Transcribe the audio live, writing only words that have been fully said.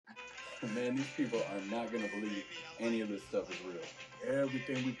Man, these people are not going to believe any of this stuff is real.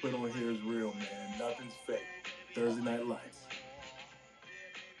 Everything we put on here is real, man. Nothing's fake. Thursday Night Lights.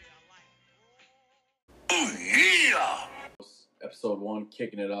 Oh, yeah! Episode 1,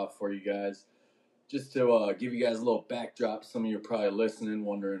 kicking it off for you guys. Just to give you guys a little backdrop, some of you are probably listening,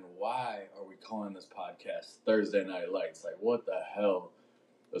 wondering why are we calling this podcast Thursday Night Lights? Like, what the hell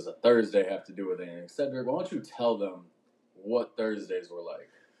does a Thursday have to do with anything? Cedric, why don't you tell them what Thursdays were like?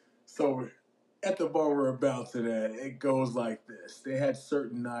 So, at the bar we're bouncing at, it goes like this. They had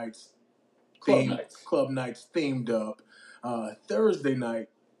certain nights, club nights themed up. Thursday night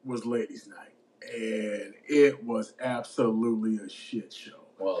was ladies' night, and it was absolutely a shit show.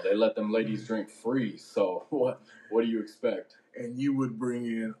 Well, they let them ladies drink free, so what do you expect? And you would bring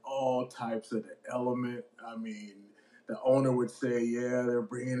in all types of the element. I mean, the owner would say, yeah, they're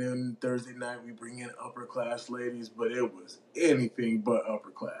bringing in Thursday night, we bring in upper class ladies, but it was anything but upper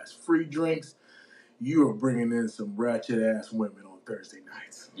class. Free drinks, you were bringing in some ratchet ass women on Thursday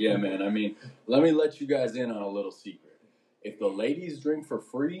nights. Yeah, man. I mean, let me let you guys in on a little secret. If the ladies drink for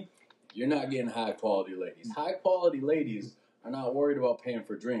free, you're not getting high quality ladies. High quality ladies are not worried about paying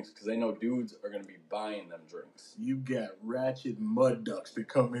for drinks because they know dudes are going to be buying them drinks. You got ratchet mud ducks that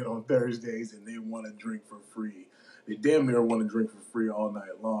come in on Thursdays and they want to drink for free. They damn near want to drink for free all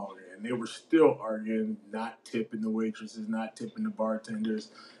night long. And they were still arguing, not tipping the waitresses, not tipping the bartenders.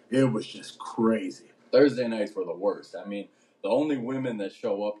 It was just crazy. Thursday nights were the worst. I mean, the only women that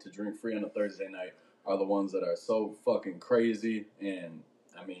show up to drink free on a Thursday night are the ones that are so fucking crazy. And,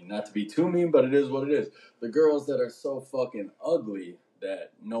 I mean, not to be too mean, but it is what it is. The girls that are so fucking ugly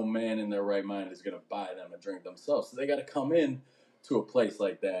that no man in their right mind is going to buy them a drink themselves. So they got to come in to a place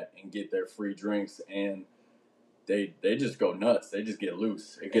like that and get their free drinks, and they just go nuts. They just get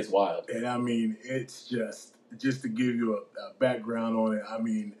loose. It gets wild. And, I mean, it's just to give you a background on it, I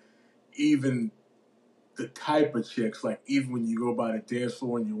mean, even the type of chicks, like even when you go by the dance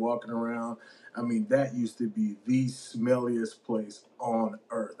floor and you're walking around, I mean, that used to be the smelliest place on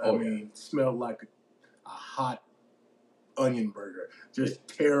earth. I mean, smelled like a hot onion burger. Just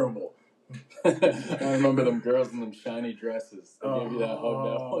terrible. I remember them girls in them shiny dresses. They gave you that hug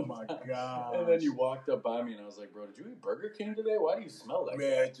that one Oh, my God. And then you walked up by me and I was like, bro, did you eat Burger King today? Why do you smell like that?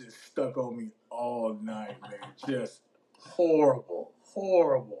 Man, it just stuck on me all night, man. Just horrible.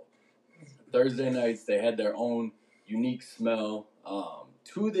 Horrible. Thursday nights, they had their own unique smell.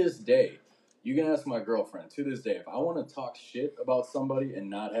 To this day, you can ask my girlfriend, to this day, if I want to talk shit about somebody and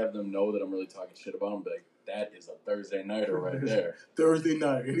not have them know that I'm really talking shit about them, be like, that is a Thursday nighter right there. Thursday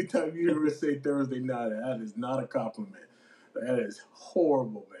night. Anytime you hear us say Thursday night, that is not a compliment. That is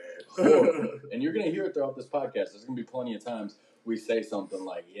horrible, man. Horrible. And you're going to hear it throughout this podcast. There's going to be plenty of times we say something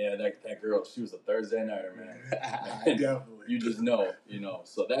like, yeah, that girl, she was a Thursday nighter, man. Definitely. You just know,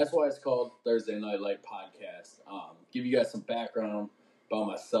 So that's why it's called Thursday Night Light Podcast. Give you guys some background about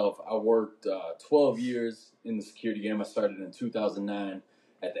myself. I worked 12 years in the security game. I started in 2009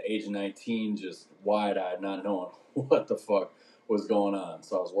 at the age of 19, just wide-eyed, not knowing what the fuck was going on.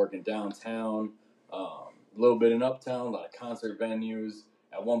 So I was working downtown, a little bit in uptown, a lot of concert venues.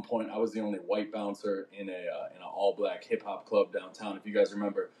 At one point, I was the only white bouncer in an all-black hip-hop club downtown. If you guys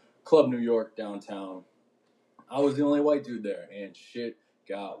remember, Club New York downtown, I was the only white dude there, and shit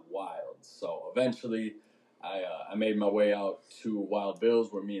got wild. So eventually, I made my way out to Wild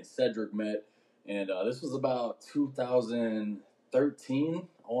Bill's where me and Cedric met, and this was about 2013,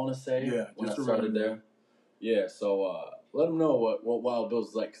 I want to say, when I started there. Yeah, so let them know what Wild Bill's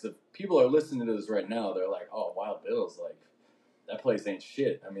is like, because if people are listening to this right now, they're like, oh, Wild Bill's, like, that place ain't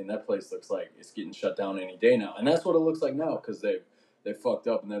shit. I mean, that place looks like it's getting shut down any day now. And that's what it looks like now, because they fucked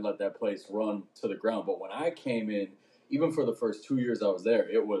up and they let that place run to the ground. But when I came in, even for the first 2 years I was there,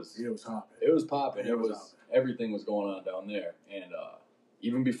 it was hopping. It was popping. Everything was going on down there. And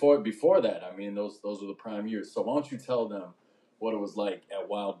even before that, I mean, those were the prime years. So why don't you tell them what it was like at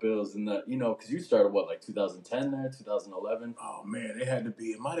Wild Bill's and because you started like 2010 there, 2011? Oh man,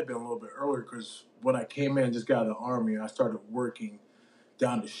 it might have been a little bit earlier, because when I came in, just got out of the Army, I started working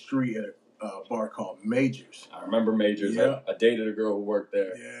down the street at a bar called Majors. I remember Majors. Yeah. I dated a girl who worked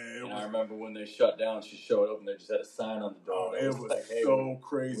there. Yeah. And I remember when they shut down, she showed up and they just had a sign on the door. Oh, it was like, hey, so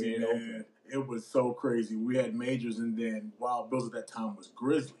crazy, man. Open. It was so crazy. We had Majors, and then Wild Bill's at that time was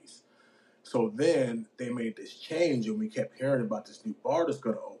Grizzlies. So then they made this change, and we kept hearing about this new bar that's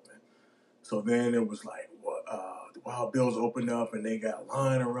going to open. So then it was like, the Wild Bill's opened up, and they got a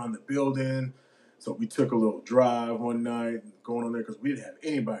line around the building. So we took a little drive one night, going on there, because we didn't have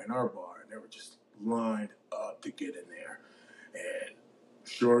anybody in our bar, and they were just lined up to get in there. And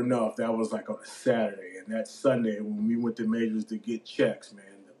sure enough, that was like on a Saturday, and that Sunday when we went to Majors to get checks, man,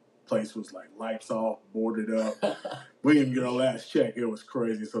 the place was like lights off, boarded up. We didn't get our last check. It was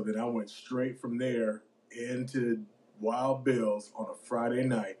crazy. So then I went straight from there into Wild Bill's on a Friday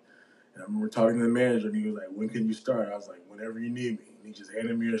night. And I remember talking to the manager, and he was like, when can you start? I was like, whenever you need me. And he just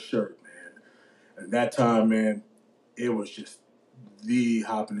handed me a shirt, man. And that time, man, it was just the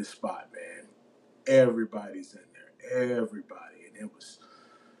hopping spot, man. Everybody's in there. Everybody. And it was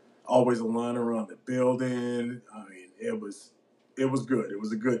always a line around the building. I mean, it was good. It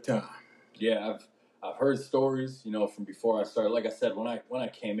was a good time. Yeah, I've heard stories, you know, from before I started. Like I said, when I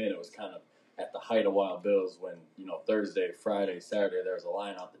came in, it was kind of at the height of Wild Bill's when, you know, Thursday, Friday, Saturday, there was a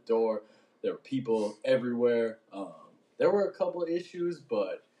line out the door. There were people everywhere. There were a couple of issues,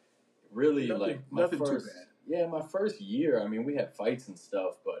 but really, nothing too bad. Yeah, my first year, I mean, we had fights and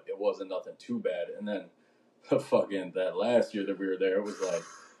stuff, but it wasn't nothing too bad. And then fucking that last year that we were there, it was like,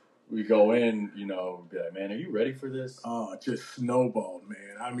 we go in, you know, be like, man, are you ready for this? Oh, it just snowballed,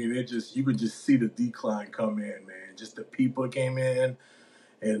 man. I mean, you could just see the decline come in, man. Just the people came in,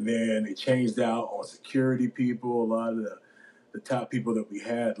 and then it changed out on security people. A lot of the top people that we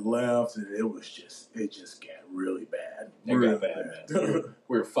had left, and it just got really bad. It got bad, man.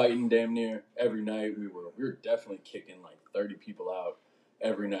 We were fighting damn near every night. We were definitely kicking like 30 people out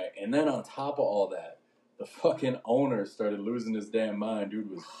every night. And then on top of all that, the fucking owner started losing his damn mind. Dude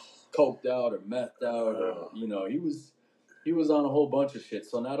was coked out or methed out, or, you know, he was on a whole bunch of shit.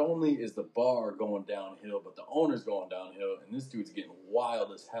 So not only is the bar going downhill, but the owner's going downhill, and this dude's getting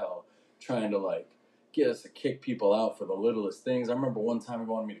wild as hell, trying to like get us to kick people out for the littlest things. I remember one time he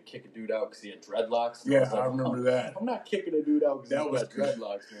wanted me to kick a dude out because he had dreadlocks. Yeah, I remember that. I'm not kicking a dude out because he had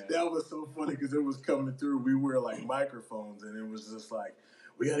dreadlocks, man. That was so funny because it was coming through. We were like microphones, and it was just like,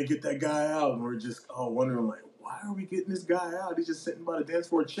 we got to get that guy out. And we're just wondering, like, why are we getting this guy out? He's just sitting by the dance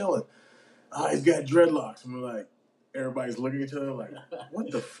floor chilling. He's got dreadlocks. And we're like, everybody's looking at each other like, what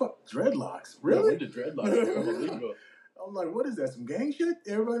the fuck? Dreadlocks? Really? Yeah, when did dreadlocks become illegal? I'm like, what is that? Some gang shit?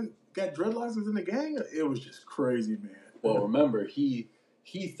 Everybody got dreadlocks in the gang? It was just crazy, man. Well, remember, he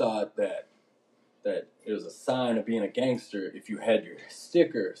thought that it was a sign of being a gangster if you had your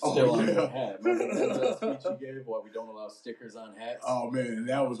sticker still on your hat. Remember that speech you gave? Why we don't allow stickers on hats? Oh, man, and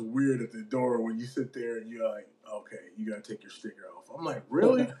that was weird at the door when you sit there and you're like, okay, you got to take your sticker off. I'm like,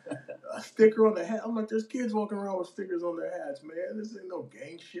 really? A sticker on the hat? I'm like, there's kids walking around with stickers on their hats, man. This ain't no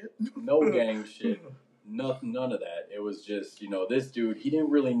gang shit. No gang shit. None of that. It was just, you know, this dude, he didn't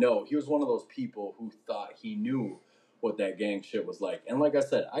really know. He was one of those people who thought he knew what that gang shit was like. And like I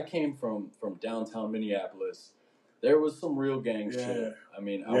said, I came from downtown Minneapolis. There was some real gang shit. I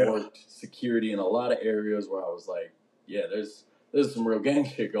mean, I worked security in a lot of areas where I was like, yeah, there's some real gang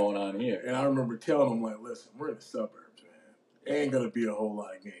shit going on here. And I remember telling him, like, listen, we're in the suburbs, man. Ain't going to be a whole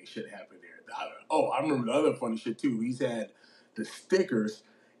lot of gang shit happening there. I remember the other funny shit, too. He's had the stickers,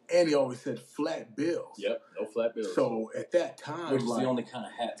 and he always said flat bills. Yep, no flat bills. So at that time, which is the only kind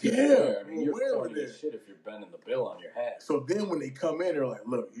of hat you wear. I mean, you're corny as shit if you're bending the bill on your hat. So then when they come in, they're like,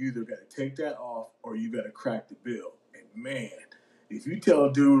 look, you either got to take that off or you got to crack the bill. And man, if you tell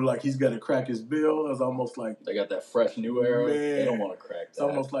a dude like he's got to crack his bill, it's almost like they got that fresh new era. Man, they don't want to crack that. It's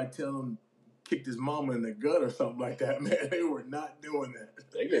almost like telling him kicked his mama in the gut or something like that, man. They were not doing that.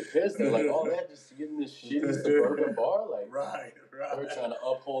 They get pissed. They're like, all that just to get in this shitty suburban bar? Like, right. We're trying to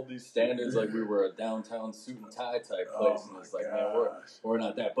uphold these standards like we were a downtown suit and tie type place. And it's like, man, we're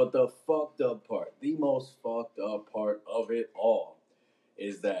not that. But the fucked up part, the most fucked up part of it all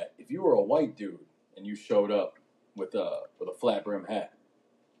is that if you were a white dude and you showed up with a flat brim hat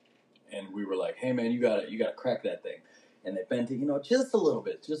and we were like, hey man, you gotta crack that thing. And they bent it, you know, just a little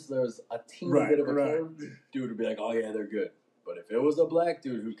bit. Just there's a teeny bit of a curve. Dude would be like, oh yeah, they're good. But if it was a black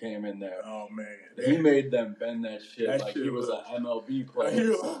dude who came in there, oh man, he made them bend that shit like he was an MLB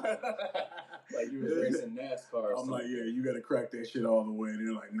player. Like he was racing NASCAR. I'm like, yeah, you got to crack that shit all the way. And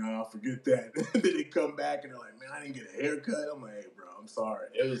they're like, nah, forget that. Then they come back and they're like, man, I didn't get a haircut. I'm like, hey, bro, I'm sorry.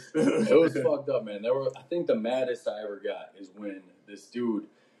 It was fucked up, man. I think the maddest I ever got is when this dude,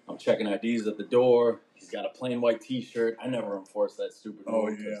 I'm checking IDs at the door. He's got a plain white T-shirt. I never enforced that stupid rule. Oh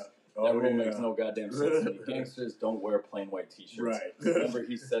yeah. That rule makes no goddamn sense to me. Gangsters don't wear plain white T-shirts. Right. Remember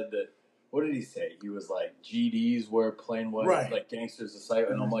he said that, what did he say? He was like, GDs wear plain white, like gangsters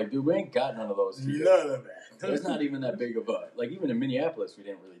society. And I'm like, dude, we ain't got none of those here. None of that. There's not even that big of a, like even in Minneapolis, we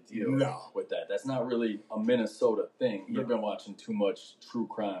didn't really deal with that. That's not really a Minnesota thing. You've been watching too much true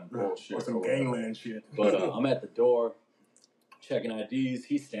crime bullshit. Or some gangland shit. But I'm at the door, checking IDs.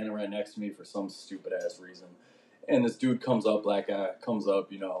 He's standing right next to me for some stupid ass reason. And this dude comes up, black guy, comes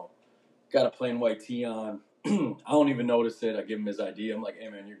up, you know, got a plain white tee on. I don't even notice it. I give him his ID. I'm like, hey,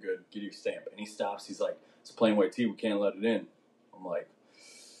 man, you're good. Get your stamp. And he stops. He's like, it's a plain white tee. We can't let it in. I'm like,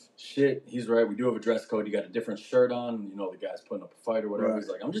 shit, he's right. We do have a dress code. You got a different shirt on. You know, the guy's putting up a fight or whatever. Right. He's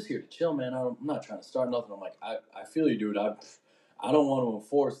like, I'm just here to chill, man. I'm not trying to start nothing. I'm like, I feel you, dude. I don't want to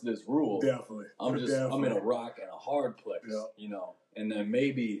enforce this rule. Definitely. I'm in a rock and a hard place, you know. And then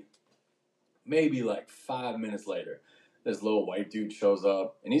maybe like 5 minutes later, this little white dude shows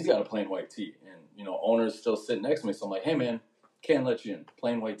up, and he's got a plain white tee. And, you know, owner's still sitting next to me. So I'm like, hey, man, can't let you in.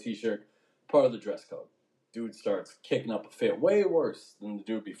 Plain white t-shirt, part of the dress code. Dude starts kicking up a fit. Way worse than the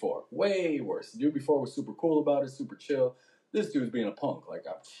dude before. Way worse. The dude before was super cool about it, super chill. This dude's being a punk. Like,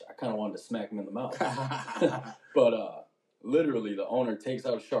 I kind of wanted to smack him in the mouth. But, literally, the owner takes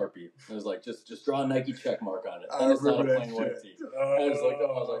out a Sharpie and was like, just draw a Nike check mark on it. And it's not a plain white tee. I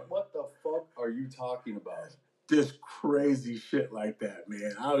was like, what the fuck are you talking about? Just crazy shit like that,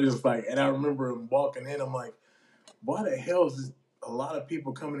 man. I was just like, and I remember him walking in, I'm like, why the hell is a lot of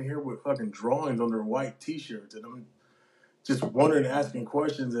people coming here with fucking drawings on their white t-shirts? And I'm just wondering, asking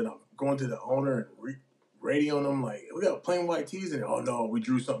questions, and I'm going to the owner and radioing them like, we got plain white tees, and oh no, we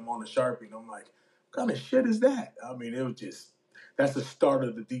drew something on a Sharpie. And I'm like, what kind of shit is that? I mean, it was just, that's the start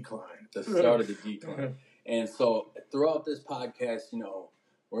of the decline. The start of the decline. And so throughout this podcast, you know,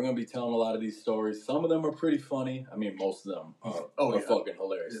 we're going to be telling a lot of these stories. Some of them are pretty funny. I mean, most of them are fucking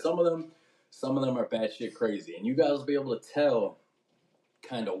hilarious. Yeah. Some of them are batshit crazy. And you guys will be able to tell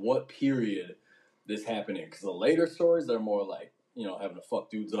kind of what period this happened in. Because the later stories, they're more like, you know, having to fuck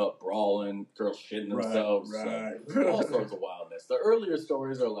dudes up, brawling, girls shitting themselves. Right. All sorts of wildness. The earlier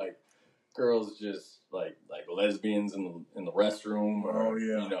stories are like girls just like lesbians in the restroom, or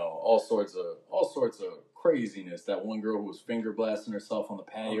you know, all sorts of craziness. That one girl who was finger blasting herself on the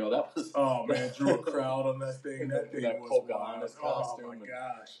patio. That was drew a crowd on that thing. That thing was Pocahontas costume. Oh my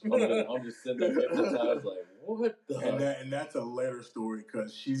gosh! I'm just sitting there hypnotized, like what the? And that's a later story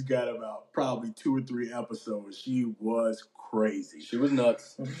because she's got about probably 2 or 3 episodes. She was crazy. She was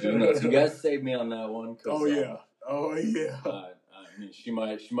nuts. You guys saved me on that one. Oh yeah. I mean, she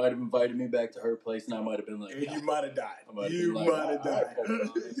might have invited me back to her place, and I might have been like, you might have died. You might have died.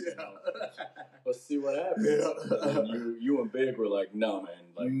 Let's see what happens. Yeah. And you and Big were like, no, man,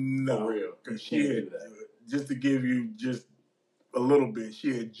 like for real. Because she had, just to give you just a little bit,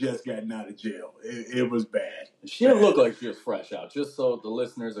 she had just gotten out of jail. It was bad. She didn't look like she was fresh out. Just so the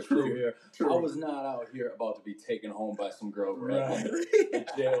listeners are clear here, I was not out here about to be taken home by some girl with the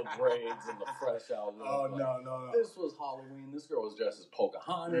jail braids and the fresh out look. Oh, no. This was Halloween. This girl was dressed as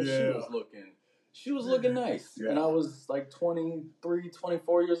Pocahontas. Yeah. She was looking nice. Yeah. And I was like 23,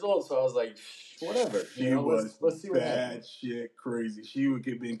 24 years old, so I was like, whatever. Let's see what happens. Bad shit crazy. She would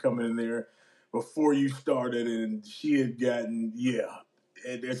get been coming in there before you started, and she had gotten,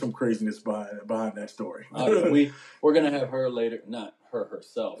 there's some craziness behind that story. We're going to have her later, not her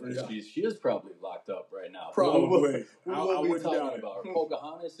herself, because she is probably locked up right now. Probably. We'll be talking about her.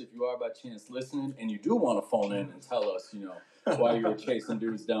 Pocahontas, if you are by chance listening, and you do want to phone in and tell us, you know, why you were chasing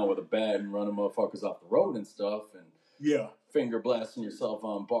dudes down with a bat and running motherfuckers off the road and stuff, and finger blasting yourself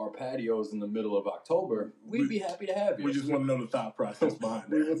on bar patios in the middle of October, we'd be happy to have you. We just want to know the thought process behind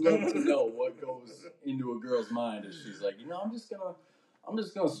that. We would love to know what goes into a girl's mind if she's like, you know, I'm just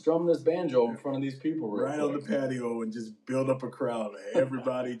gonna strum this banjo in front of these people right on the patio and just build up a crowd.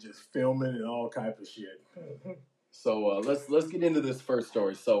 Everybody just filming and all type of shit. So let's get into this first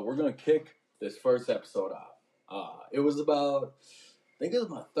story. So we're gonna kick this first episode off. It was about, I think it was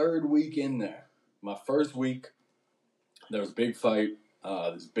my 3rd week in there. My first week, there was a big fight.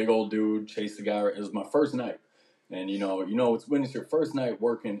 This big old dude chased the guy. It was my first night. And, you know, it's when it's your first night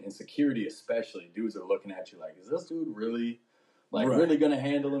working in security especially, dudes are looking at you like, is this dude really going to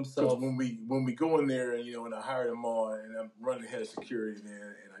handle himself? When we go in there and, you know, and I hired him on and I'm running head of security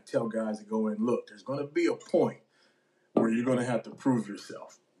there, and I tell guys to go in, look, there's going to be a point where you're going to have to prove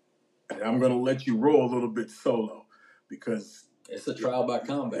yourself. And I'm going to let you roll a little bit solo because it's a trial by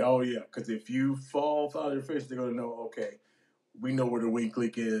combat. Oh, yeah. Because if you fall out of your face, they're going to know, okay, we know where the weak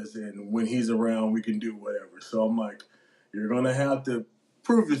link is, and when he's around, we can do whatever. So I'm like, you're going to have to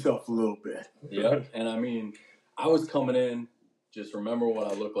prove yourself a little bit. Yeah. And I mean, I was coming in, just remember what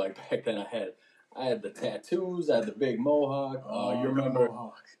I looked like back then. I had the tattoos, I had the big mohawk. You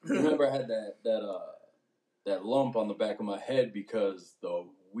remember I had that lump on the back of my head because the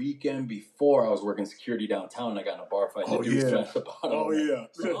weekend before I was working security downtown and I got in a bar fight. Smashed the bottom. Oh, yeah.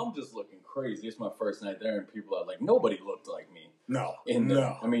 So I'm just looking crazy. It's my first night there, and people are like, nobody looked like me. No.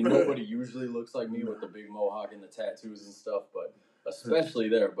 I mean, nobody usually looks like me with the big mohawk and the tattoos and stuff, but especially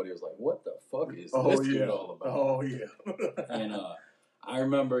there, everybody was like, what the fuck is this dude all about? Oh, yeah. And I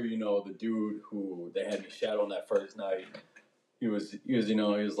remember, you know, the dude who they had me shadowing that first night, he was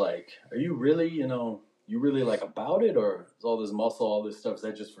like, are you really, you know, you really like about it, or is all this muscle, all this stuff, is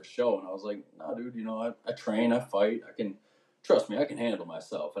that just for show? And I was like, no, dude, you know, I train, I fight, I can, trust me, I can handle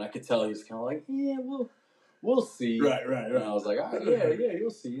myself. And I could tell he was kind of like, yeah, we'll see. Right. And I was like, all right, yeah, you'll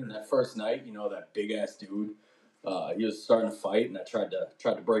see. And that first night, you know, that big ass dude, he was starting to fight, and I tried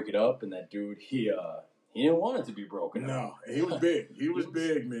to break it up, and that dude, he didn't want it to be broken. No, he was big. He was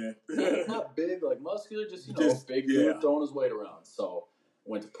big, man. Not big, like muscular, just big dude throwing his weight around. So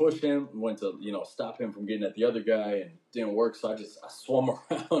went to push him, went to stop him from getting at the other guy, and didn't work. So I swung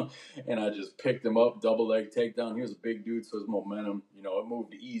around and I just picked him up, double leg takedown. He was a big dude, so his momentum, it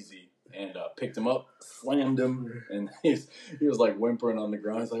moved easy. And picked him up, slammed him, and he was like whimpering on the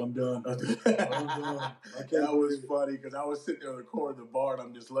ground. He's like, I'm done. That was funny because I was sitting there in the corner of the bar, and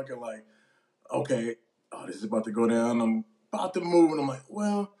I'm just looking like, okay, this is about to go down. I'm about to move, and I'm like,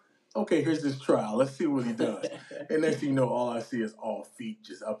 well, okay, here's this trial. Let's see what he does. And next thing you know, all I see is all feet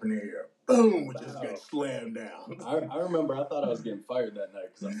just up in the air. Boom! It just got slammed down. I remember I thought I was getting fired that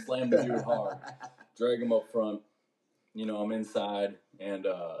night because I slammed the dude hard, drag him up front. I'm inside, and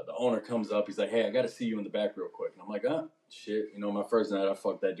the owner comes up. He's like, hey, I got to see you in the back real quick. And I'm like, shit. My first night, I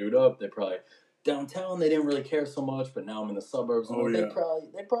fucked that dude up. They probably, downtown, they didn't really care so much, but now I'm in the suburbs. They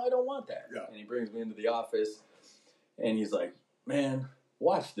probably don't want that. Yeah. And he brings me into the office, and he's like, man,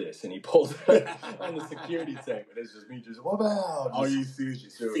 watch this. And he pulls it on the security tape, and it's just me just, what about? All you see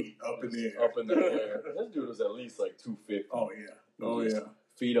is your feet up in the air. Up in the air. This dude was at least like 250. Oh, yeah.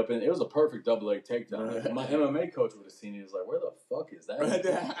 Feet up in. It was a perfect double leg takedown. Like, my MMA coach would have seen it. He was like, "Where the fuck is that?"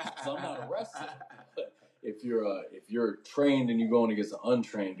 Because I'm not a wrestler. If you're trained and you're going against an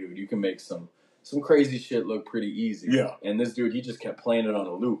untrained dude, you can make some crazy shit look pretty easy. Yeah. And this dude, he just kept playing it on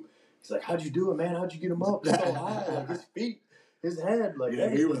a loop. He's like, "How'd you do it, man? How'd you get him up so high? Like his feet, his head, like." Yeah,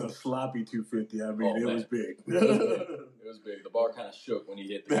 he was a sloppy 250. I mean, it was big. It was big. The bar kind of shook when he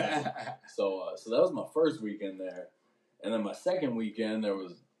hit the ground. So that was my first weekend there. And then my second weekend, there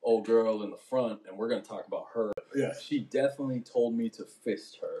was old girl in the front, and we're going to talk about her. Yes. She definitely told me to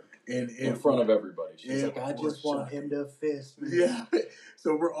fist her in front of everybody. She's like, I just want him to fist me. Yeah.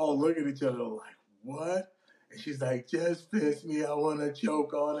 So we're all looking at each other like, what? And she's like, just fist me. I want to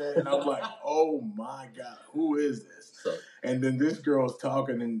choke on it. And I'm like, oh, my God, who is this? And then this girl's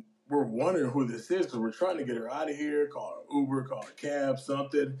talking, and we're wondering who this is because we're trying to get her out of here, call her Uber, call her cab,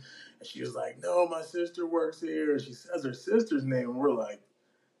 something. And she was like, no, my sister works here. She says her sister's name. And we're like,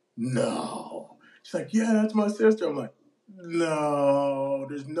 no. She's like, yeah, that's my sister. I'm like, no,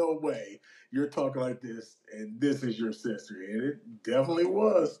 there's no way you're talking like this and this is your sister. And it definitely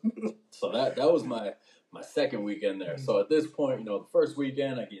was. So that was my second weekend there. So at this point, the first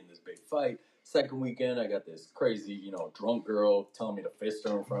weekend, I get in this big fight. Second weekend, I got this crazy, drunk girl telling me to fist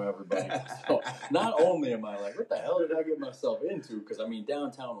her in front of everybody. So not only am I like, what the hell did I get myself into? Because,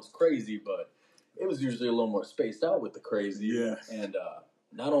 downtown was crazy, but it was usually a little more spaced out with the crazy. Yeah. And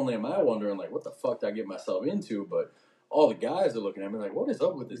not only am I wondering, like, what the fuck did I get myself into, but all the guys are looking at me like, what is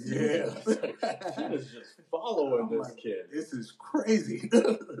up with this dude? Yeah. She is just following this kid. This is crazy.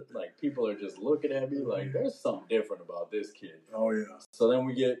 Like, people are just looking at me like, there's something different about this kid. Oh, yeah. So then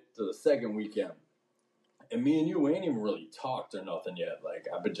we get to the second weekend. And me and you ain't even really talked or nothing yet. Like,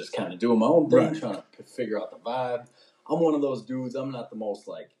 I've been just kind of doing my own thing, trying to figure out the vibe. I'm one of those dudes. I'm not the most,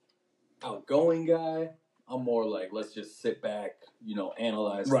 like, outgoing guy. I'm more like, let's just sit back,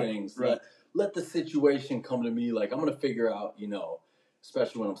 analyze things. Right. Let the situation come to me. Like, I'm going to figure out,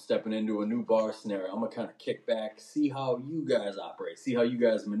 especially when I'm stepping into a new bar scenario, I'm going to kind of kick back, see how you guys operate, see how you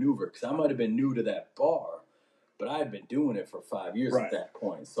guys maneuver. Because I might have been new to that bar, but I had been doing it for 5 years at that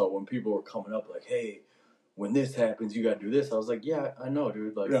point. So when people were coming up like, hey, when this happens, you got to do this. I was like, yeah, I know,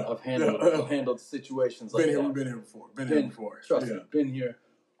 dude. Like, I've handled situations like that. Been here before. Trust me,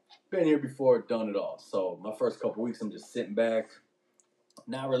 been here before, done it all. So my first couple weeks, I'm just sitting back,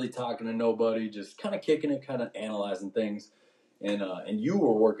 not really talking to nobody, just kind of kicking it, kind of analyzing things. And you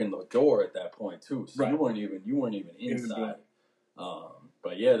were working the door at that point too, so you weren't even inside.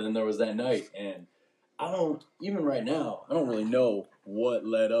 But yeah, then there was that night, and even right now, I don't really know what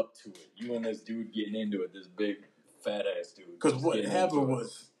led up to it. You and this dude getting into it, this big fat ass dude. Because what happened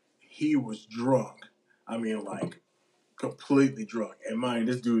was he was drunk. I mean, like, completely drunk. And mind,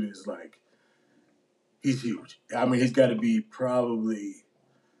 this dude is like, he's huge. I mean, he's got to be probably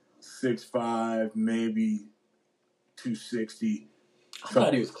 6'5", maybe 260. I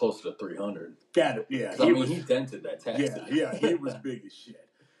thought he was closer to 300. Got it, yeah. He dented that taxi. Yeah, he was big as shit.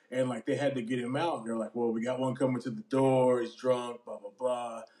 And, like, they had to get him out. And they're like, well, we got one coming to the door. He's drunk, blah, blah,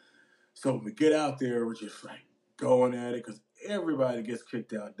 blah. So when we get out there, we're just, like, going at it because everybody gets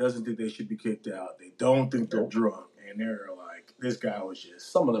kicked out, doesn't think they should be kicked out. They don't think they're drunk. and they're like, this guy was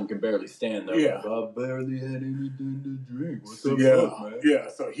just. Some of them can barely stand there. Yeah. Like, I barely had anything to drink. What's So, up, man? Yeah,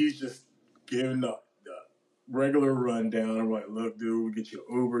 so he's just giving the regular rundown. I'm like, look, dude, we get you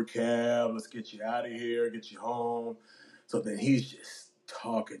an Uber cab. Let's get you out of here, get you home. So then he's just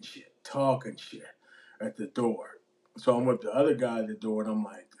talking shit at the door. So I'm with the other guy at the door, and I'm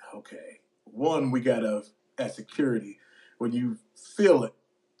like, okay, one, we got to, at security, when you feel it,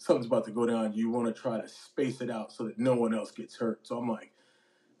 something's about to go down, you want to try to space it out so that no one else gets hurt. So I'm like,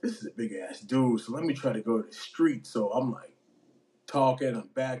 this is a big-ass dude, so let me try to go to the street. So I'm like, talking, I'm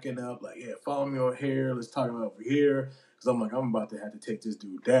backing up, like, yeah, follow me on here, let's talk about over here, because I'm like, I'm about to have to take this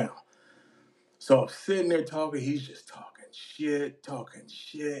dude down. So I'm sitting there talking, he's just talking shit,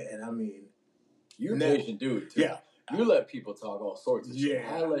 and I mean... You're a patient dude, too. Yeah. You let people talk all sorts of shit.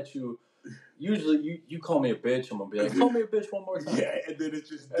 I let you... Usually, you call me a bitch, I'm going to be like, call me a bitch one more time. Yeah, and then it's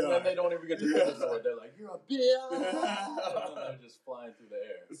just done. And then they don't even get to finish the word. They're like, you're a bitch. And then they're just flying through the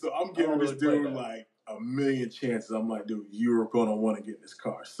air. So I'm giving this dude, like, a million chances. I'm like, dude, you're going to want to get in this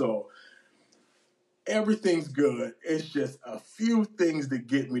car. So everything's good. It's just a few things that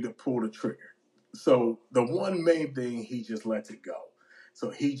get me to pull the trigger. So the one main thing, he just lets it go. So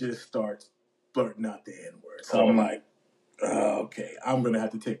he just starts blurting out the N-word. So I'm like, okay, I'm going to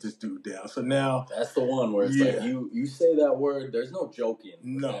have to take this dude down. So now... That's the one where it's like, you say that word, there's no joking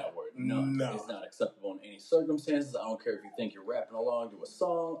with that word. None. No. It's not acceptable in any circumstances. I don't care if you think you're rapping along to a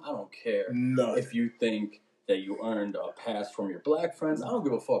song. I don't care if you think that you earned a pass from your black friends. I don't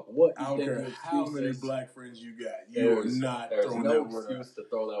give a fuck what you think. I don't care how many black friends you got. You're not throwing that word around. There's no excuse to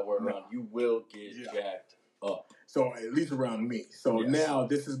throw that word around. You will get jacked up. So at least around me. So now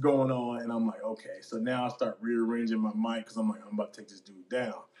this is going on, and I'm like, okay. So now I start rearranging my mic because I'm like, I'm about to take this dude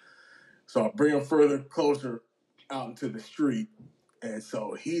down. So I bring him further, closer out into the street, and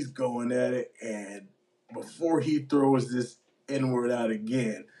so he's going at it. And before he throws this N-word out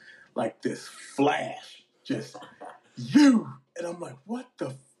again, like this flash, just you. And I'm like, what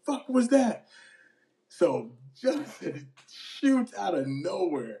the fuck was that? So Justin shoots out of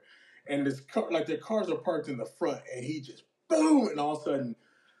nowhere. And this car, like their cars are parked in the front, and he just boom, and all of a sudden,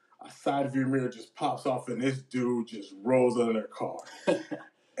 a side view mirror just pops off, and this dude just rolls under their car,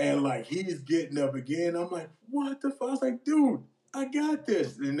 and like he's getting up again. I'm like, what the fuck? I was like, dude, I got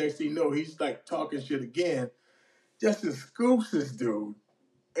this. And the next thing you know, he's like talking shit again. Justin scoops this dude,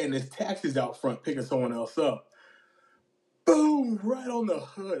 and his taxi's out front picking someone else up. Boom! Right on the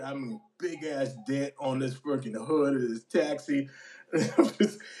hood. I mean, big ass dent on this freaking hood of his taxi.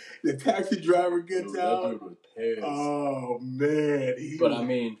 The taxi driver gets out. That dude was pissed. Oh man! But I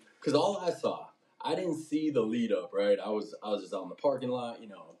mean, because all I saw, I didn't see the lead up. Right? I was just out in the parking lot, you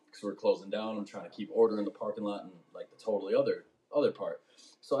know, because we're closing down. I'm trying to keep order in the parking lot and like the totally other part.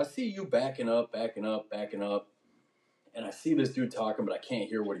 So I see you backing up, and I see this dude talking, but I can't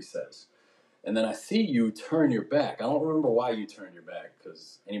hear what he says. And then I see you turn your back. I don't remember why you turned your back,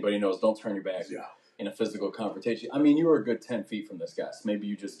 because anybody knows don't turn your back in a physical confrontation. I mean, you were a good 10 feet from this guy, so maybe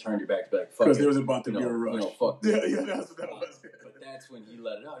you just turned your back to be like, fuck it. Because there was about to be a rush. You know, fuck. Yeah, that's what that was. But that's when he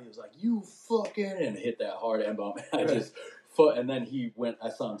let it out. He was like, you fucking, and hit that hard M-bomb. And and then I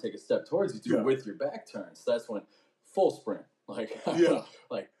saw him take a step towards you, too, with your back turned. So that's when full sprint. Like,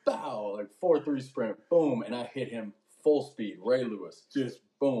 like, bow, like 4-3 sprint, boom, and I hit him full speed. Ray Lewis. Just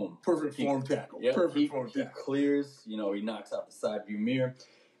boom. Perfect form tackle. Yep, Perfect form tackle. He clears, you know, he knocks out the side view mirror,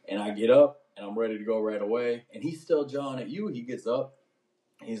 and I get up, and I'm ready to go right away, and he's still jawing at you. He gets up,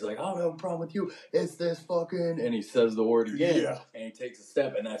 and he's like, I don't have a problem with you. It's this fucking, and he says the word again, and he takes a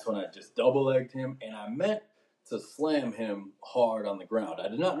step, and that's when I just double-legged him, and I meant to slam him hard on the ground. I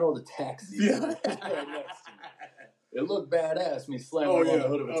did not know the taxi was right next to me. It looked badass, me slamming him on the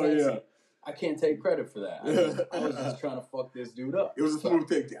hood of a taxi. Yeah. I can't take credit for that. I was just trying to fuck this dude up. It was a smooth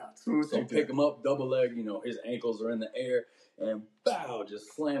takedown. So pick him up, double leg, you know, his ankles are in the air, and bow,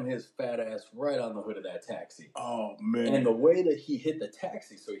 just slam his fat ass right on the hood of that taxi. Oh, man. And the way that he hit the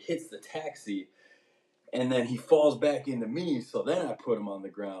taxi, so he hits the taxi, and then he falls back into me, so then I put him on the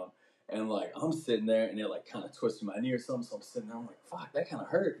ground. And, like, I'm sitting there, and they're, like, kind of twisting my knee or something, so I'm sitting there, I'm like, fuck, that kind of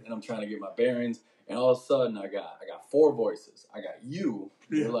hurt. And I'm trying to get my bearings, and all of a sudden, I got 4 voices. I got you.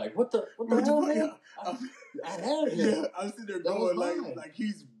 You're like, what the hell, man? I had him. Yeah, I'm sitting there going, like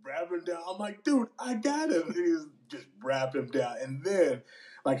he's wrapping him down. I'm like, dude, I got him. And he's just wrapped him down. And then,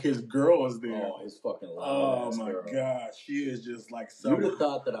 like, his girl is there. Oh, his fucking loud my girl. God. She is just like You would have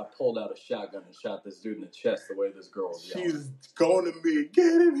thought that I pulled out a shotgun and shot this dude in the chest the way this girl was yelling. She's going to me,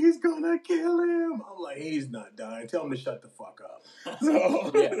 get him, he's going to kill him. I'm like, he's not dying. Tell him to shut the fuck up.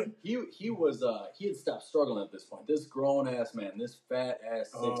 So, yeah, he had stopped struggling at this point. This grown-ass man, this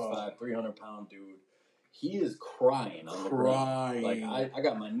fat-ass 6'5", 300-pound dude, he is crying on the ground. Like, I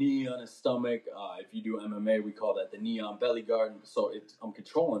got my knee on his stomach. If you do MMA, we call that the knee on belly guard. So I'm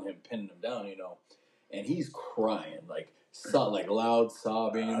controlling him, pinning him down, and he's crying, like loud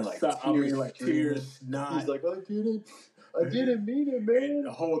sobbing, tears, snot. He's like, I didn't mean it, man. And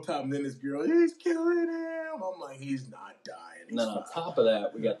the whole time, then this girl, he's killing him. I'm like, he's not dying. And then on top of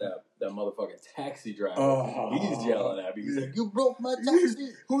that, we got that motherfucking taxi driver. He's yelling at me. He's like, you broke my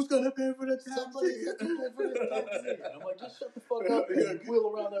taxi. Who's going to pay for the taxi? Somebody's going to pay for this taxi. And I'm like, just shut the fuck up and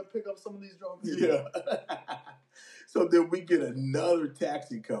wheel around there and pick up some of these drunk people. Yeah. So then we get another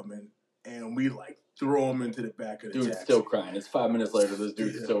taxi coming, and we, throw him into the back of the taxi. Dude's still crying. It's 5 minutes later. This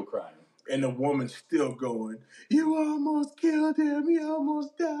dude's still crying. And the woman's still going, you almost killed him. He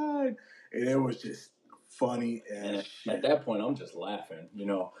almost died. And it was just funny as shit. At that point, I'm just laughing.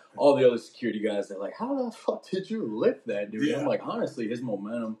 All the other security guys, they're like, how the fuck did you lift that dude? Yeah. I'm like, honestly, his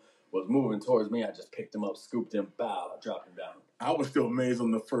momentum was moving towards me. I just picked him up, scooped him, dropped him down. I was still amazed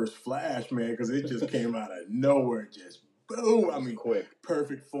on the first flash, man, because it just came out of nowhere. Just boom. I mean, quick.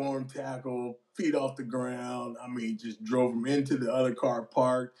 Perfect form tackle, feet off the ground. I mean, just drove him into the other car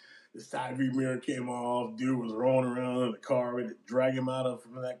parked. The side view mirror came off. Dude was rolling around in the car. We had to drag him out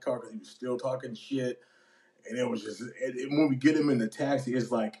from that car because he was still talking shit. And it was just, when we get him in the taxi,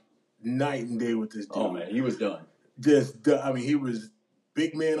 it's like night and day with this dude. Oh, man, he was done. He was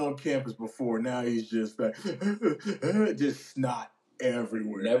big man on campus before. Now he's just like, just snot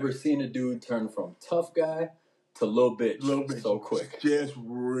everywhere. Never seen a dude turn from tough guy to little bitch so quick. Just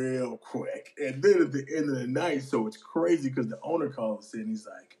real quick. And then at the end of the night, so it's crazy because the owner called us in. He's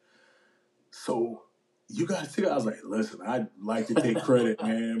like, so you guys see, I was like, listen, I'd like to take credit,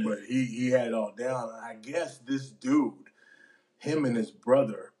 man, but he had it all down. I guess this dude, him and his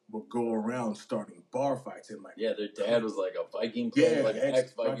brother would go around starting bar fights. And their dad was like a Viking player, like an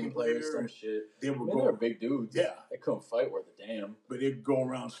ex-Viking player, some shit. They were big dudes. Yeah. They couldn't fight worth a damn. But they'd go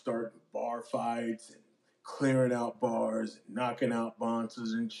around starting bar fights and clearing out bars and knocking out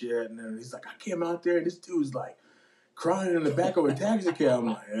bouncers and shit. And then he's like, I came out there and this dude's like crying in the back of a taxi cab. I'm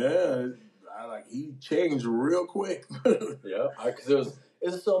like, yeah. He changed real quick. Yeah, because it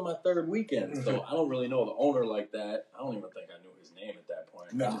was still my third weekend, so I don't really know the owner like that. I don't even think I knew his name at that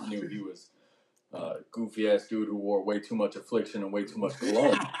point. No. I just knew he was a goofy-ass dude who wore way too much affliction and way too much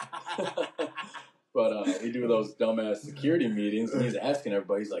cologne. But we do those dumbass security meetings, and he's asking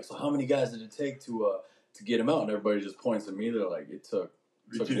everybody, he's like, so how many guys did it take to get him out? And everybody just points at me. They're like, it took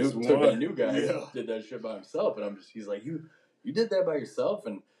a new guy who did that shit by himself. And he's like, you did that by yourself?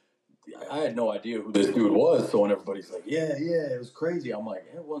 And I had no idea who this dude was, so when everybody's like, yeah, it was crazy, I'm like,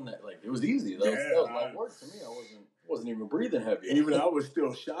 it wasn't that, it was easy. That was light work to me. I wasn't even breathing heavy. Even I was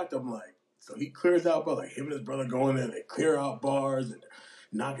still shocked. I'm like, so he clears out bars, him and his brother go in there, they clear out bars and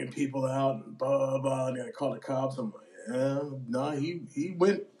knocking people out and blah, blah, blah, and they call the cops. I'm like, he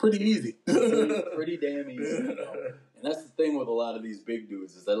went pretty easy. pretty damn easy, And that's the thing with a lot of these big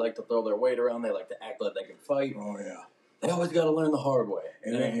dudes is they like to throw their weight around, they like to act like they can fight. Oh, yeah. They always got to learn the hard way.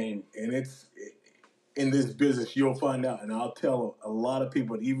 And it's in this business, you'll find out. And I'll tell a lot of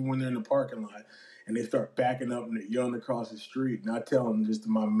people, even when they're in the parking lot and they start backing up and they're yelling across the street, and I tell them just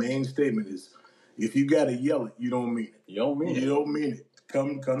my main statement is, if you got to yell it, you don't mean it. You don't mean it.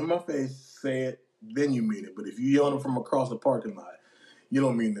 Come to my face, say it, then you mean it. But if you yelling from across the parking lot, you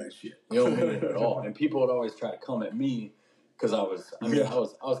don't mean that shit. You don't mean it at all. And people would always try to come at me. Because I was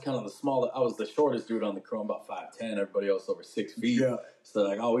kind of I was the shortest dude on the crew. I'm about 5'10", everybody else over 6 feet. Yeah. So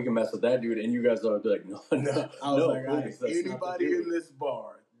like, we can mess with that dude, and you guys are like, no. I was like, anybody in this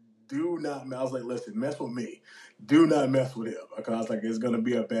bar, do not. I was like, listen, mess with me. Do not mess with him. Because I was like, it's gonna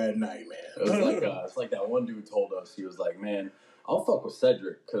be a bad night, man. It's like that one dude told us. He was like, man, I'll fuck with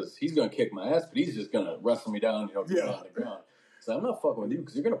Cedric because he's gonna kick my ass, but he's just gonna wrestle me down, get me on the ground. So I'm not fucking with you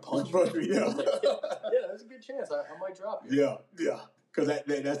because you're going to punch me. Yeah. I was like, yeah, there's a good chance. I might drop you. Yeah. Because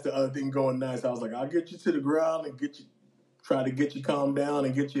that's the other thing going nice. I was like, I'll get you to the ground and try to get you calmed down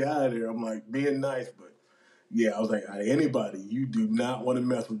and get you out of there. I'm like, being nice. But, yeah, I was like, anybody, you do not want to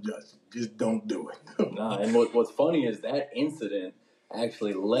mess with Justin. Just don't do it. Nah, and what's funny is that incident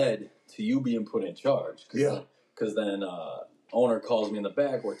actually led to you being put in charge. Because then owner calls me in the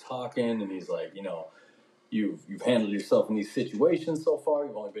back. We're talking, and he's like, You've handled yourself in these situations so far.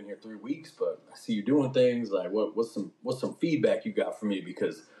 You've only been here 3 weeks, but I see you doing things. Like, what's some feedback you got from me?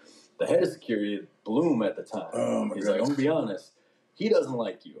 Because the head of security, Bloom at the time, he's like, I'm gonna be honest, he doesn't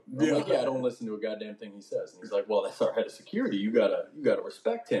like you. I'm like, I don't listen to a goddamn thing he says. And he's like, well, that's our head of security. You gotta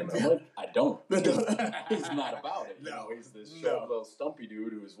respect him. And I'm like, I don't. He's not about it. No, he's this short little stumpy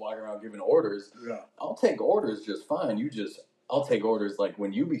dude who's walking around giving orders. Yeah. I'll take orders just fine. You just I'll take orders like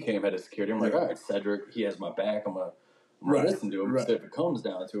when you became head of security. I'm like, all right, Cedric, he has my back. I'm gonna listen to him. So if it comes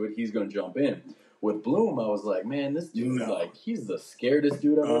down to it, he's gonna jump in. With Bloom, I was like, man, this dude, like, he's the scaredest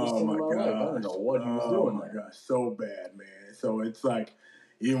dude I've ever seen in my life. I don't know what he was doing. Oh my gosh, so bad, man. So it's like,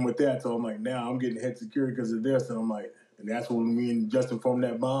 even with that, so I'm like, now I'm getting head security because of this, and I'm like, and that's when me and Justin formed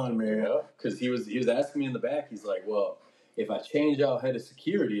that bond, man. Yeah, because he was asking me in the back. He's like, well, if I change out head of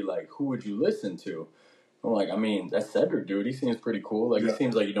security, like, who would you listen to? I'm like, I mean, that's Cedric, dude. He seems pretty cool. Like, he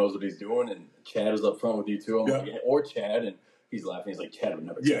seems like he knows what he's doing. And Chad was up front with you too. I'm like, or Chad, and he's laughing. He's like, Chad would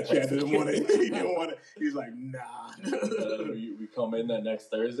never. Yeah, Chad didn't want it. He didn't want it. He's like, nah. We come in that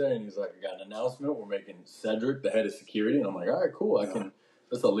next Thursday, and he's like, I got an announcement. We're making Cedric the head of security, and I'm like, all right, cool. I can.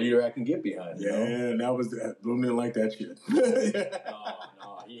 That's a leader I can get behind. You know? And that was Bloom didn't like that shit.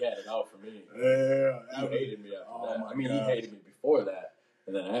 No, he had it out for me. Yeah, he hated me after that. I mean, he hated me before that.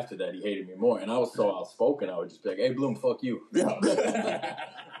 And then after that, he hated me more. And I was so outspoken, I would just be like, hey, Bloom, fuck you. Yeah.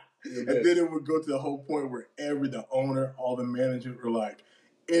 And then it would go to the whole point where the owner, all the managers were like,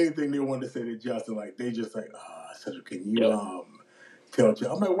 anything they wanted to say to Justin, like, they just like, Cedric, can you tell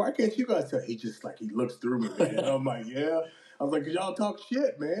Justin? I'm like, why can't you guys tell? He just like, he looks through me, man. And I'm like, yeah. I was like, cause y'all talk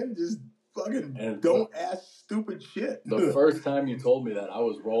shit, man. Just fucking don't ask stupid shit. The first time you told me that, I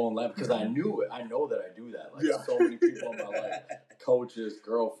was rolling laughing because I knew it. I know that I do that. Like so many people in my life, coaches,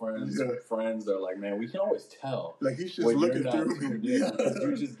 girlfriends, friends, they're like, man, we can always tell. Like he's just looking through me. Because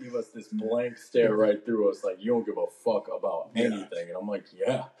you just give us this blank stare right through us, like you don't give a fuck about anything. And I'm like,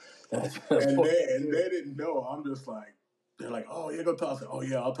 yeah. That's and they didn't know. I'm just like, they're like, oh, yeah, go talk to him. Oh,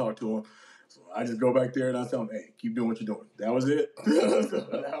 yeah, I'll talk to him. So I just go back there and I tell him, hey, keep doing what you're doing. That was it.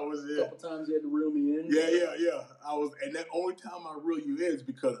 That was it. A couple times you had to reel me in. Yeah. And that only time I reel you in is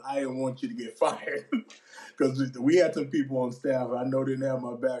because I didn't want you to get fired. Because we had some people on staff, I know they didn't have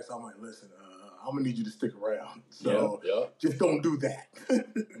my back, so I'm like, listen, I'm going to need you to stick around. So just don't do that.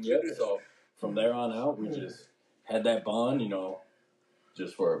 So from there on out, we just had that bond, you know,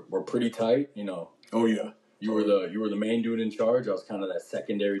 just we're pretty tight, you know. Oh, yeah. You were the main dude in charge. I was kind of that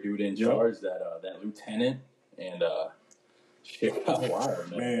secondary dude in charge, that lieutenant, and shit got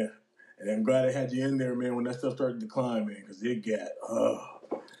wild, man. And I'm glad I had you in there, man, when that stuff started to decline, man, because it got.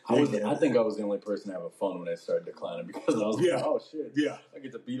 I think I was the only person having fun when it started declining because I was like, oh shit, I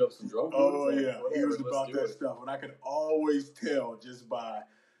get to beat up some drunk dudes. Oh yeah, he was about that stuff, and I could always tell just by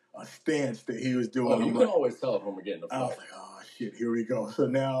a stance that he was doing. Oh, you can always tell when we're getting a fight. I was like, oh shit, here we go. So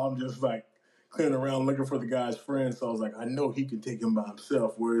now I'm just like clearing around looking for the guy's friend. So I was like, I know he can take him by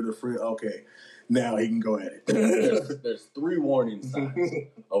himself. Where are the friend? Okay, now he can go at it. There's 3 warning signs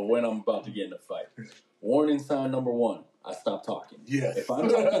of when I'm about to get in a fight. Warning sign number 1, I stop talking. Yes. If I'm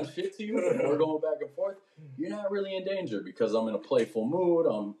talking shit to you and we're going back and forth, you're not really in danger because I'm in a playful mood.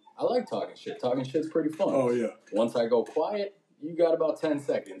 I like talking shit. Talking shit's pretty fun. Oh, yeah. Once I go quiet, you got about 10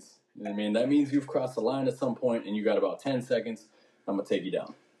 seconds. You know what I mean? That means you've crossed the line at some point and you got about 10 seconds. I'm going to take you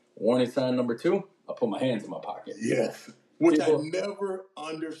down. Warning sign number 2, I put my hands in my pocket. Yes. Which I never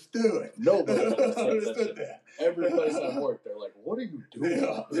understood. Nobody understood that. Every place I've worked, they're like, what are you doing? You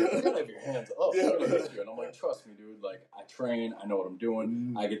gotta have your hands up. I'm gonna hit you. And I'm like, trust me, dude. Like, I train. I know what I'm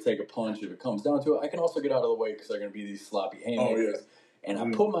doing. I can take a punch if it comes down to it. I can also get out of the way because they're going to be these sloppy haymakers. And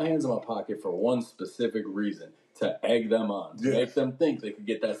I put my hands in my pocket for one specific reason. To egg them on. To make them think they could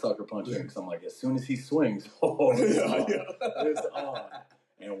get that sucker punch in. Because I'm like, as soon as he swings, it's on.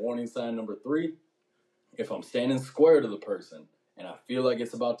 And warning sign number 3, if I'm standing square to the person and I feel like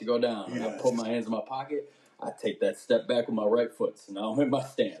it's about to go down and I put my hands in my pocket, I take that step back with my right foot. So now I'm in my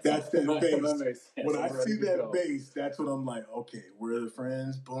stance. That's that base. When I see that base, that's when I'm like, okay, we're the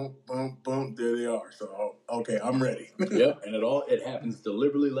friends. Boom, boom, boom. There they are. So, okay, I'm ready. Yep. And it happens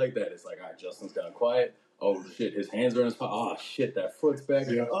deliberately like that. It's like, all right, Justin's gone quiet. Oh, shit, his hands are in his pocket. Oh, shit, that foot's back.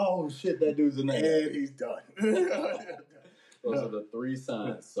 Yeah. Oh, shit, that dude's in there. And he's done. Those are the 3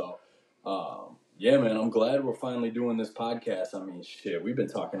 signs. So, yeah, man, I'm glad we're finally doing this podcast. I mean, shit, we've been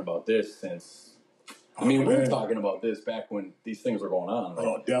talking about this since... we were talking about this back when these things were going on.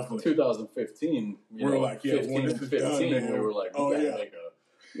 Like, definitely. 2015. We're like, 15 and 15. Done, we were like,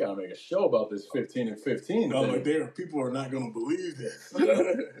 we gotta make a show about this 15 and 15. I'm like, people are not going to believe this.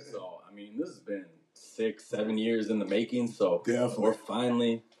 So, I mean, this has been 6-7 years in the making. So, we're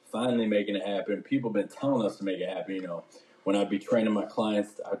finally making it happen. People have been telling us to make it happen, you know. When I'd be training my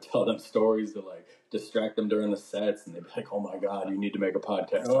clients, I'd tell them stories to, like, distract them during the sets, and they'd be like, oh, my God, you need to make a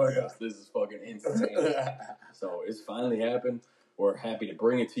podcast on this. This is fucking insane. So it's finally happened. We're happy to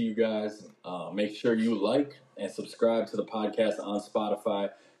bring it to you guys. Make sure you like and subscribe to the podcast on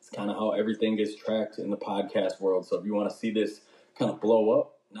Spotify. It's kind of how everything gets tracked in the podcast world. So if you want to see this kind of blow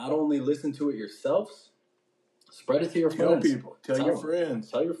up, not only listen to it yourselves, Spread it to your Tell friends. people. Tell your friends.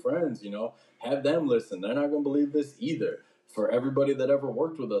 Tell your friends, have them listen. They're not going to believe this either. For everybody that ever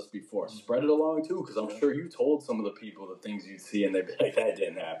worked with us before, spread it along too, because I'm sure you told some of the people the things you'd see and they'd be like, that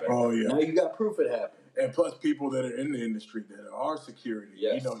didn't happen. Oh, yeah. Now you got proof it happened. And plus people that are in the industry that are security.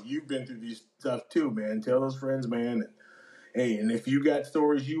 Yes. You've been through these stuff too, man. Tell those friends, man. And if you got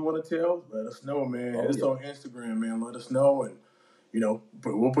stories you want to tell, let us know, man. Hit us on Instagram, man. Let us know, and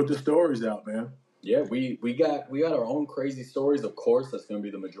we'll put the stories out, man. Yeah, we got our own crazy stories. Of course, that's going to be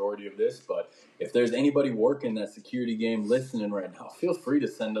the majority of this. But if there's anybody working that security game listening right now, feel free to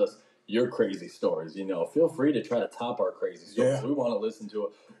send us your crazy stories. Feel free to try to top our crazy stories. Yeah. We want to listen to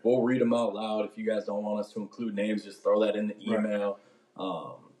it. We'll read them out loud. If you guys don't want us to include names, just throw that in the email.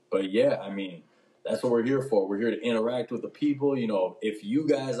 Right. But yeah, I mean, that's what we're here for. We're here to interact with the people. If you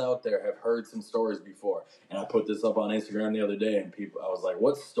guys out there have heard some stories before, and I put this up on Instagram the other day, and I was like,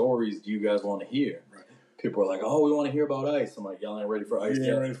 what stories do you guys want to hear? Right. People are like, oh, we want to hear about ice. I'm like, y'all ain't ready for ice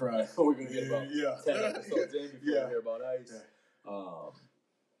yet. Ready for ice. We're going to get about 10 episodes in before we hear about ice. Yeah.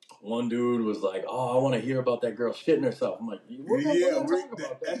 One dude was like, oh, I want to hear about that girl shitting herself. I'm like, we're gonna talk about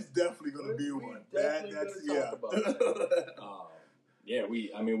that. That's definitely going to be one. That's talk about that. Yeah,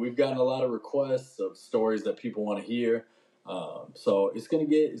 we've gotten a lot of requests of stories that people want to hear. So it's gonna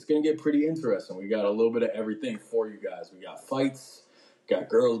get pretty interesting. We got a little bit of everything for you guys. We got fights, got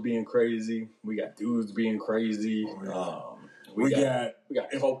girls being crazy, we got dudes being crazy. We got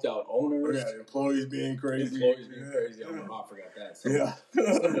coked out owners. We got employees being crazy. I forgot that. Some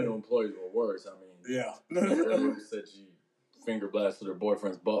of the employees were worse. I mean, the girl who said she finger blasted her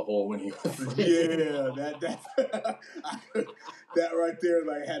boyfriend's butthole when he was that right there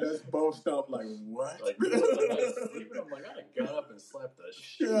had us both stumped like, what? Like, I'm like, I got up and slapped the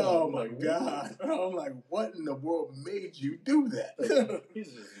shit. Oh my God. I'm like, what in the world made you do that?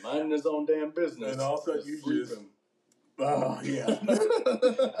 He's just minding his own damn business. And all of a sudden you just oh yeah. Yep,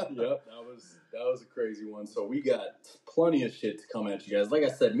 that was a crazy one. So we got plenty of shit to come at you guys. Like I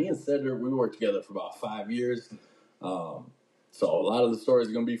said, me and Cedric, we worked together for about 5 years. So a lot of the stories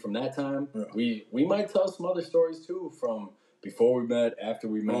are going to be from that time. Yeah. We might tell some other stories, too, from before we met, after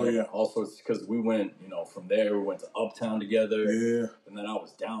we met. Oh, yeah. Also, it's because we went, from there, we went to Uptown together. Yeah. And then I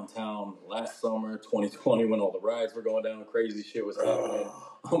was downtown last summer, 2020, when all the rides were going down. Crazy shit was happening.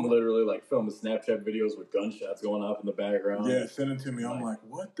 I'm literally, filming Snapchat videos with gunshots going off in the background. Yeah, send it to me. I'm like,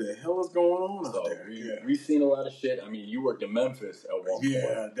 what the hell is going on out there? We've seen a lot of shit. I mean, you worked in Memphis at one point.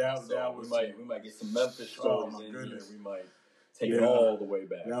 Yeah, that was... We might get some Memphis stories in here. We might... Take it all the way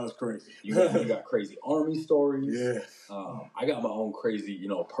back. That was crazy. You got crazy Army stories. Yes. I got my own crazy,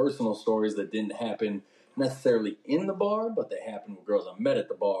 personal stories that didn't happen necessarily in the bar, but they happened with girls I met at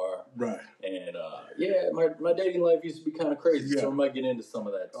the bar. Right. And, my dating life used to be kind of crazy, so we might get into some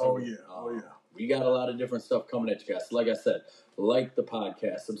of that, too. Oh, yeah. We got a lot of different stuff coming at you guys. So like I said, like the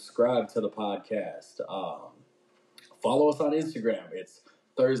podcast, subscribe to the podcast. Follow us on Instagram. It's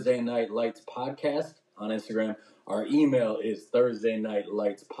Thursday Night Lights Podcast on Instagram. Our email is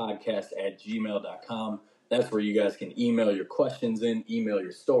thursdaynightlightspodcast@gmail.com. That's where you guys can email your questions in, email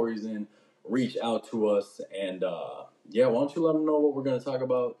your stories in, reach out to us. And, why don't you let them know what we're going to talk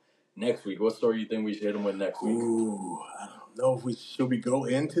about next week? What story you think we should hit them with next week? Ooh, I don't know if should we go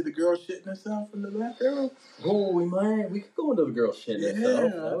into the girl shitting herself in the bathroom? Oh, we might. We could go into the girl shitting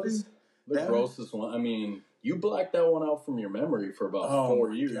herself. That was the grossest one. I mean... You blacked that one out from your memory for about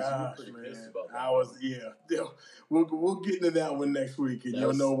 4 years. Gosh, you were pretty pissed man. about that. We'll get into that one next week, and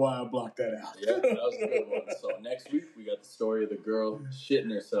you'll know why I blocked that out. Yeah, that was a good one. So next week, we got the story of the girl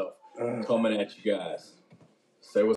shitting herself coming at you guys. Say what's